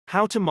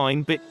How to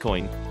mine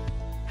Bitcoin.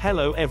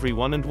 Hello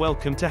everyone and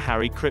welcome to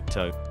Harry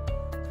Crypto.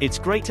 It's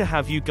great to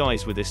have you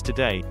guys with us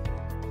today.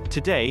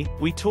 Today,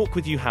 we talk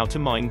with you how to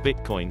mine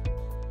Bitcoin.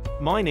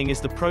 Mining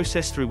is the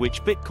process through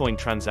which Bitcoin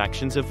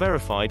transactions are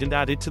verified and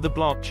added to the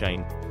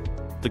blockchain.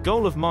 The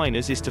goal of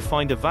miners is to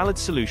find a valid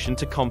solution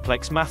to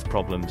complex math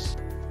problems.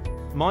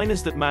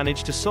 Miners that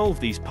manage to solve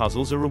these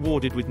puzzles are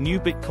rewarded with new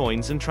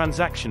Bitcoins and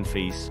transaction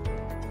fees.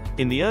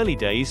 In the early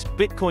days,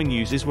 Bitcoin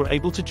users were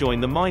able to join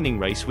the mining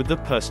race with their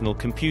personal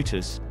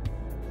computers.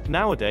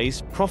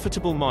 Nowadays,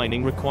 profitable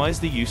mining requires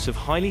the use of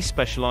highly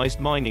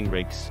specialized mining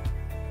rigs.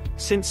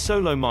 Since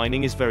solo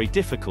mining is very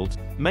difficult,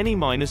 many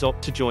miners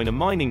opt to join a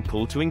mining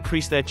pool to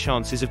increase their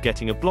chances of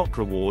getting a block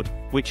reward,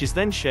 which is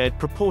then shared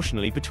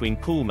proportionally between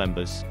pool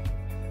members.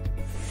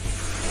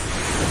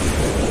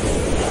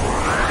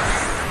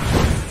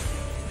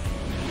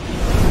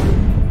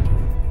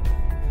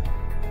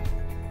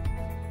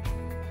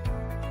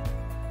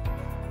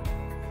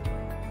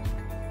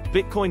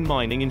 Bitcoin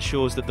mining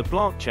ensures that the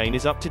blockchain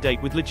is up to date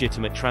with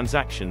legitimate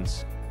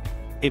transactions.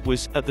 It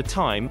was, at the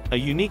time, a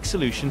unique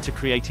solution to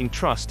creating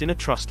trust in a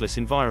trustless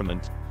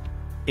environment.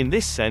 In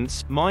this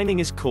sense, mining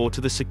is core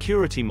to the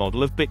security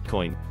model of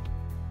Bitcoin.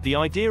 The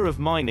idea of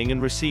mining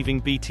and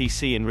receiving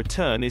BTC in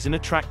return is an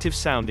attractive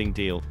sounding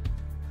deal.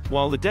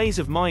 While the days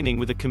of mining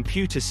with a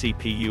computer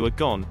CPU are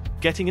gone,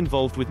 getting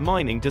involved with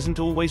mining doesn't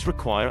always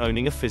require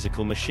owning a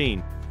physical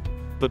machine.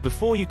 But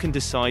before you can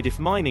decide if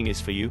mining is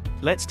for you,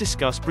 let's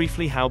discuss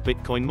briefly how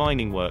Bitcoin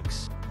mining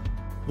works.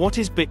 What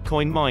is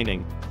Bitcoin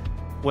mining?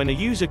 When a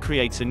user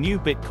creates a new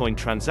Bitcoin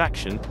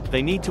transaction,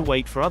 they need to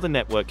wait for other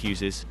network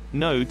users,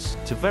 nodes,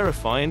 to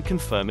verify and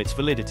confirm its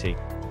validity.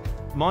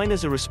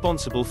 Miners are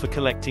responsible for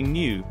collecting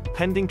new,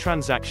 pending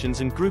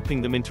transactions and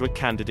grouping them into a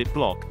candidate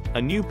block,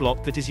 a new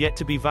block that is yet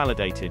to be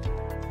validated.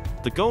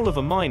 The goal of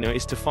a miner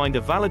is to find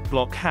a valid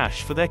block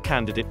hash for their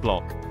candidate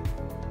block.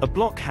 A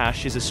block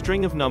hash is a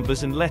string of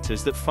numbers and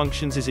letters that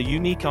functions as a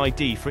unique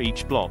ID for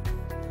each block.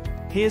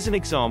 Here's an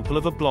example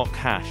of a block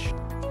hash.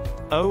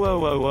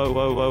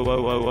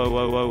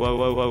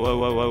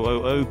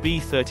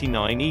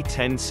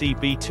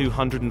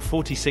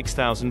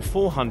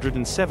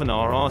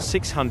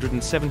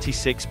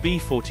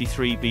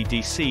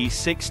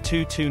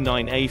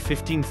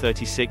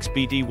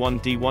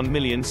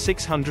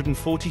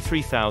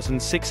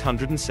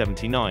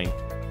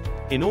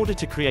 In order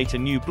to create a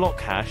new block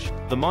hash,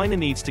 the miner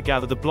needs to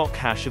gather the block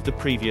hash of the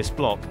previous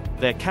block,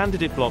 their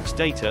candidate block's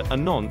data, a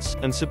nonce,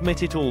 and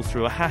submit it all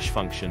through a hash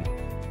function.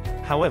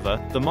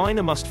 However, the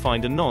miner must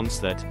find a nonce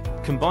that,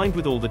 combined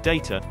with all the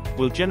data,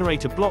 will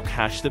generate a block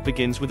hash that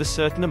begins with a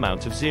certain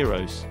amount of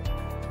zeros.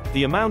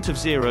 The amount of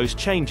zeros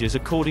changes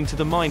according to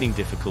the mining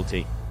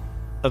difficulty.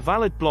 A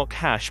valid block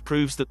hash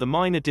proves that the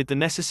miner did the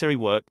necessary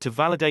work to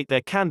validate their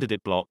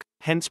candidate block,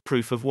 hence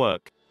proof of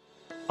work.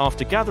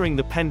 After gathering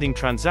the pending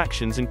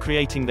transactions and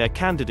creating their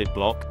candidate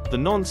block, the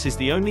nonce is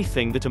the only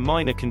thing that a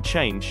miner can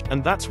change,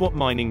 and that's what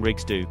mining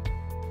rigs do.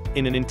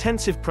 In an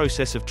intensive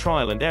process of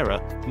trial and error,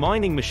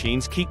 mining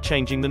machines keep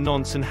changing the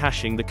nonce and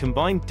hashing the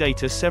combined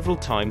data several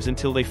times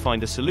until they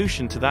find a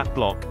solution to that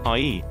block,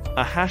 i.e.,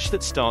 a hash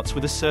that starts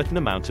with a certain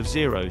amount of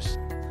zeros.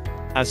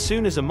 As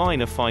soon as a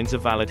miner finds a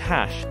valid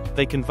hash,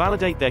 they can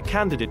validate their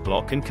candidate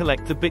block and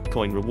collect the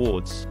Bitcoin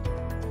rewards.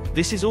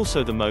 This is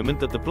also the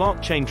moment that the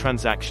blockchain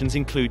transactions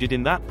included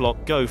in that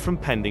block go from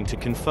pending to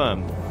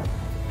confirmed.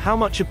 How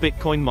much a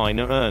Bitcoin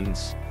miner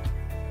earns?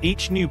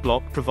 Each new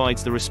block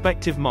provides the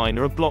respective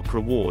miner a block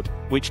reward,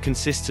 which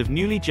consists of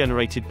newly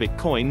generated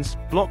Bitcoins,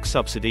 block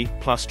subsidy,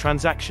 plus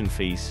transaction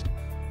fees.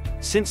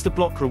 Since the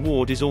block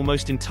reward is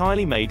almost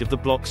entirely made of the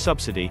block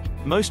subsidy,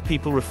 most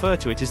people refer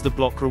to it as the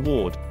block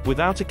reward,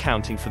 without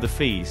accounting for the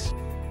fees.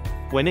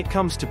 When it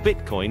comes to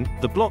Bitcoin,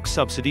 the block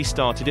subsidy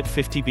started at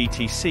 50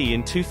 BTC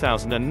in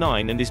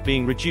 2009 and is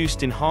being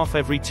reduced in half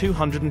every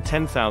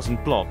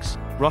 210,000 blocks,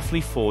 roughly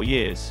 4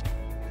 years.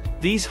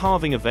 These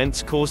halving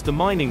events caused the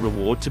mining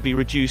reward to be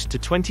reduced to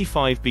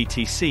 25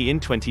 BTC in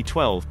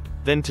 2012,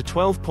 then to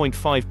 12.5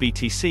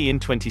 BTC in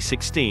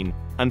 2016,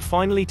 and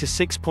finally to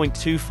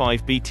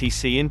 6.25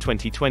 BTC in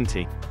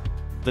 2020.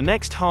 The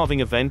next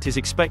halving event is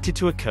expected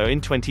to occur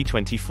in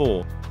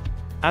 2024.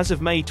 As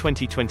of May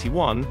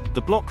 2021,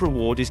 the block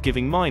reward is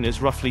giving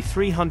miners roughly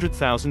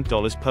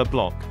 $300,000 per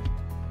block.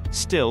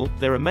 Still,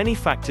 there are many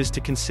factors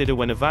to consider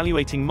when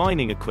evaluating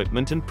mining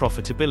equipment and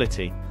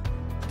profitability.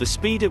 The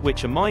speed at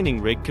which a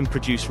mining rig can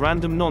produce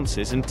random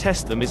nonces and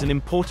test them is an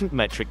important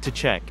metric to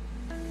check.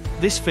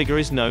 This figure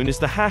is known as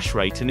the hash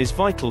rate and is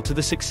vital to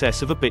the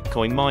success of a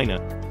Bitcoin miner.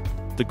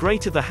 The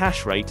greater the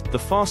hash rate, the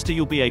faster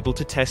you'll be able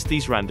to test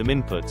these random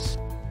inputs.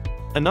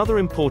 Another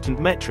important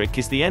metric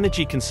is the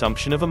energy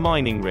consumption of a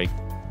mining rig.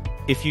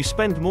 If you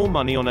spend more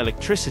money on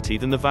electricity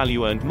than the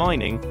value earned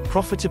mining,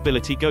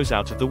 profitability goes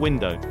out of the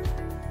window.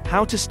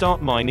 How to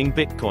start mining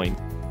Bitcoin?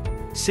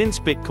 Since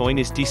Bitcoin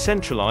is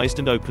decentralized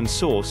and open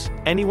source,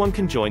 anyone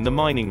can join the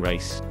mining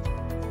race.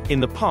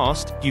 In the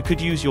past, you could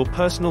use your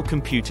personal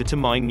computer to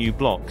mine new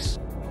blocks.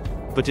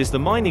 But as the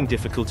mining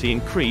difficulty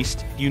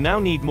increased, you now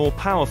need more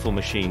powerful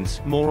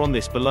machines, more on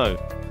this below.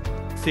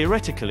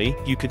 Theoretically,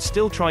 you could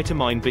still try to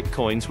mine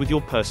bitcoins with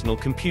your personal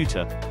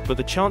computer, but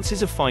the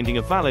chances of finding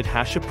a valid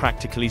hash are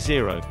practically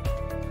zero.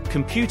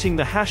 Computing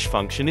the hash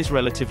function is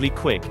relatively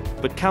quick,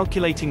 but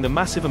calculating the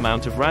massive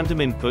amount of random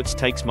inputs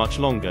takes much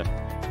longer.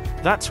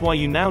 That's why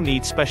you now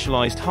need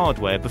specialized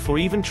hardware before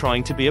even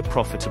trying to be a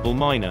profitable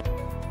miner.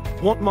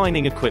 What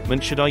mining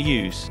equipment should I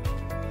use?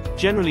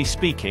 Generally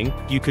speaking,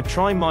 you could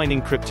try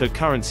mining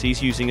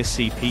cryptocurrencies using a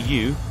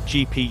CPU,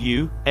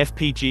 GPU,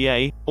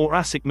 FPGA, or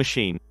ASIC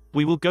machine.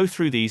 We will go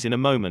through these in a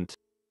moment.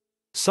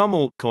 Some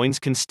altcoins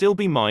can still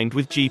be mined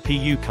with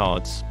GPU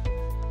cards.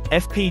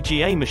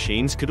 FPGA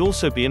machines could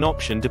also be an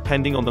option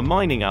depending on the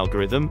mining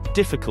algorithm,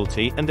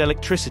 difficulty, and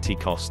electricity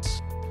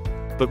costs.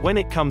 But when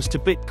it comes to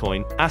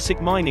Bitcoin, ASIC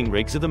mining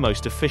rigs are the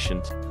most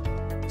efficient.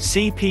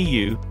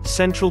 CPU,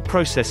 Central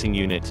Processing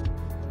Unit.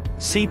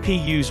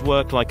 CPUs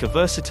work like a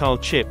versatile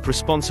chip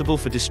responsible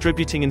for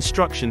distributing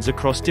instructions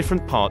across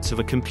different parts of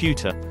a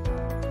computer.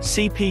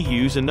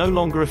 CPUs are no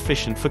longer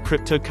efficient for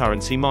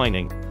cryptocurrency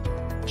mining.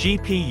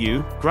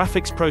 GPU,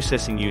 Graphics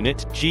Processing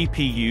Unit,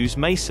 GPUs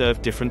may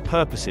serve different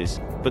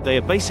purposes, but they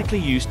are basically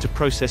used to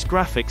process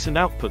graphics and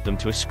output them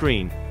to a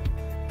screen.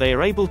 They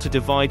are able to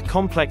divide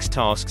complex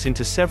tasks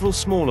into several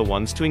smaller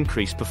ones to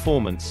increase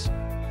performance.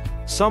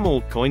 Some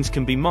altcoins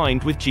can be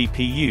mined with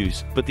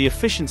GPUs, but the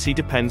efficiency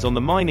depends on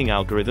the mining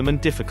algorithm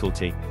and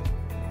difficulty.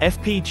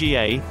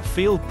 FPGA,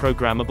 Field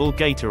Programmable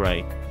Gate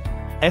Array.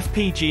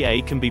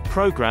 FPGA can be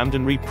programmed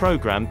and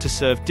reprogrammed to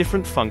serve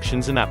different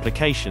functions and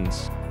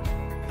applications.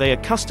 They are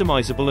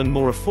customizable and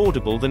more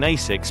affordable than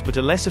ASICs but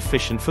are less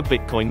efficient for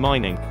Bitcoin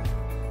mining.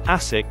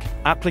 ASIC,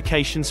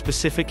 Application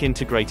Specific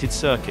Integrated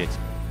Circuit.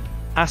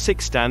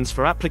 ASIC stands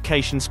for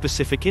Application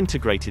Specific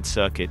Integrated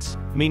Circuits,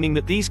 meaning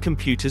that these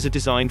computers are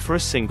designed for a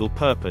single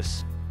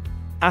purpose.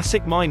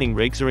 ASIC mining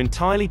rigs are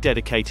entirely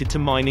dedicated to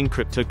mining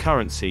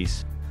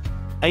cryptocurrencies.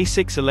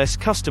 ASICs are less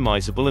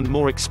customizable and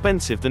more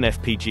expensive than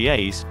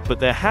FPGAs, but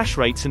their hash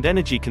rates and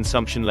energy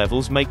consumption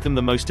levels make them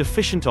the most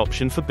efficient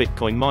option for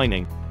Bitcoin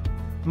mining.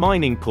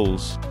 Mining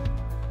pools.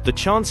 The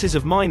chances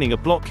of mining a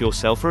block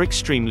yourself are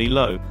extremely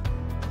low.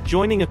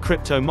 Joining a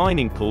crypto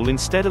mining pool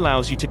instead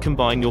allows you to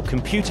combine your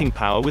computing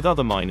power with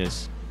other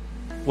miners.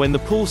 When the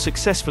pool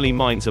successfully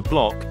mines a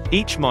block,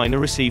 each miner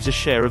receives a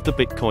share of the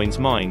bitcoins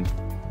mined.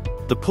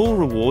 The pool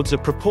rewards are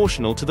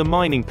proportional to the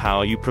mining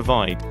power you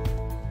provide.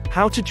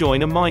 How to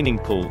join a mining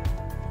pool.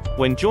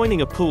 When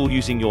joining a pool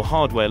using your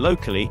hardware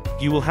locally,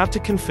 you will have to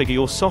configure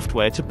your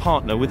software to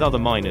partner with other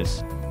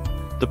miners.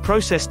 The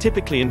process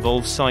typically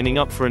involves signing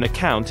up for an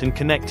account and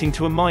connecting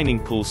to a mining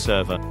pool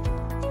server.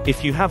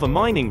 If you have a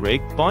mining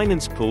rig,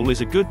 Binance Pool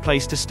is a good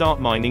place to start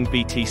mining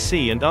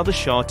BTC and other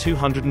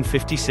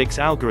SHA-256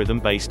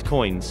 algorithm-based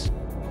coins.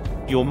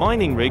 Your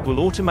mining rig will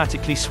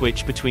automatically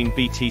switch between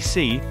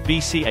BTC,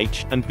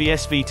 BCH, and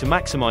BSV to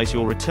maximize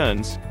your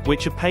returns,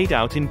 which are paid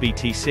out in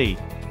BTC.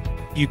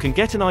 You can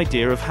get an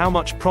idea of how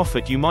much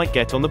profit you might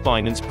get on the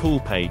Binance Pool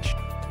page.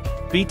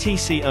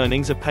 BTC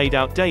earnings are paid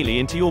out daily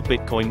into your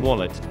Bitcoin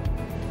wallet.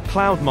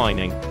 Cloud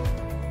mining.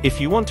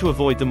 If you want to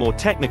avoid the more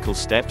technical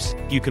steps,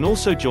 you can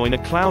also join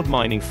a cloud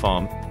mining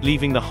farm,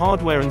 leaving the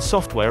hardware and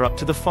software up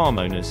to the farm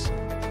owners.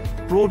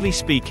 Broadly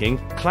speaking,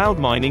 cloud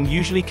mining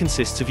usually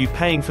consists of you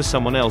paying for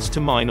someone else to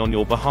mine on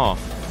your behalf.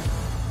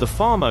 The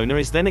farm owner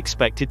is then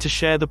expected to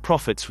share the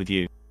profits with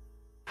you.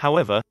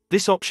 However,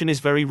 this option is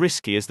very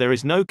risky as there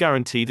is no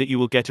guarantee that you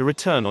will get a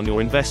return on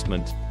your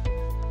investment.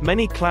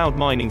 Many cloud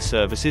mining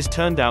services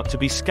turned out to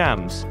be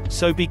scams,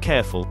 so be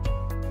careful.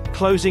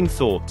 Closing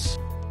thoughts.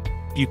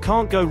 You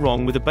can't go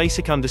wrong with a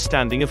basic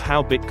understanding of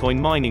how Bitcoin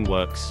mining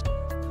works.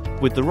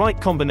 With the right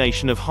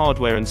combination of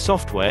hardware and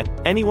software,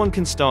 anyone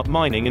can start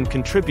mining and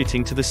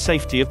contributing to the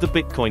safety of the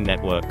Bitcoin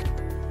network.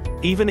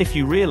 Even if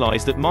you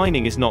realize that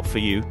mining is not for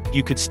you,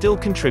 you could still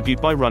contribute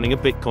by running a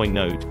Bitcoin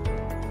node.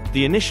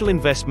 The initial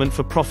investment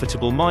for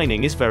profitable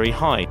mining is very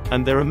high,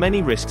 and there are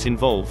many risks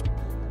involved.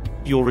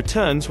 Your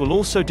returns will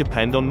also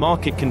depend on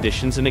market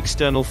conditions and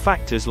external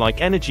factors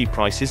like energy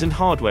prices and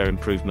hardware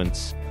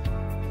improvements.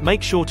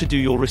 Make sure to do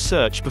your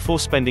research before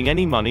spending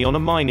any money on a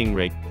mining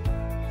rig.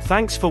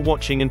 Thanks for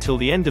watching until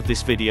the end of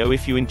this video.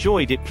 If you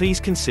enjoyed it, please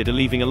consider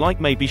leaving a like,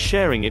 maybe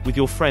sharing it with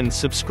your friends,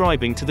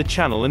 subscribing to the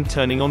channel and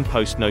turning on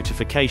post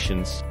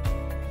notifications.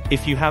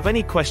 If you have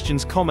any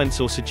questions, comments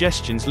or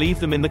suggestions, leave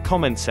them in the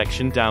comment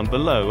section down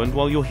below, and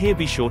while you're here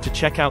be sure to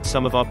check out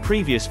some of our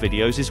previous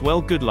videos as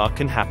well. Good luck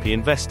and happy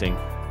investing.